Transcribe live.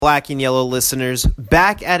Black and Yellow listeners,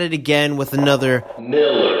 back at it again with another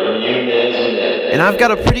Miller Muniz. And I've got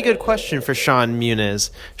a pretty good question for Sean Muniz.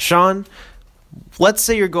 Sean, let's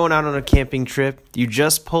say you're going out on a camping trip. You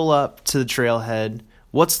just pull up to the trailhead.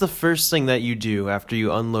 What's the first thing that you do after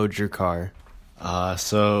you unload your car?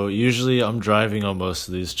 So usually I'm driving on most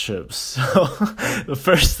of these trips. So the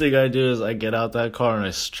first thing I do is I get out that car and I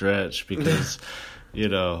stretch because,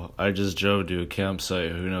 I just drove to a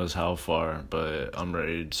campsite. Who knows how far, but I'm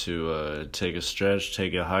ready to take a stretch,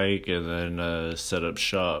 take a hike, and then set up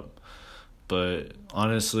shop. But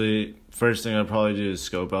honestly, first thing I'd probably do is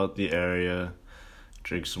scope out the area,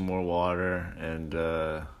 drink some more water, and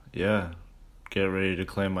get ready to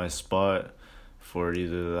claim my spot for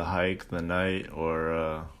either the hike, the night,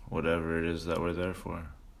 or whatever it is that we're there for.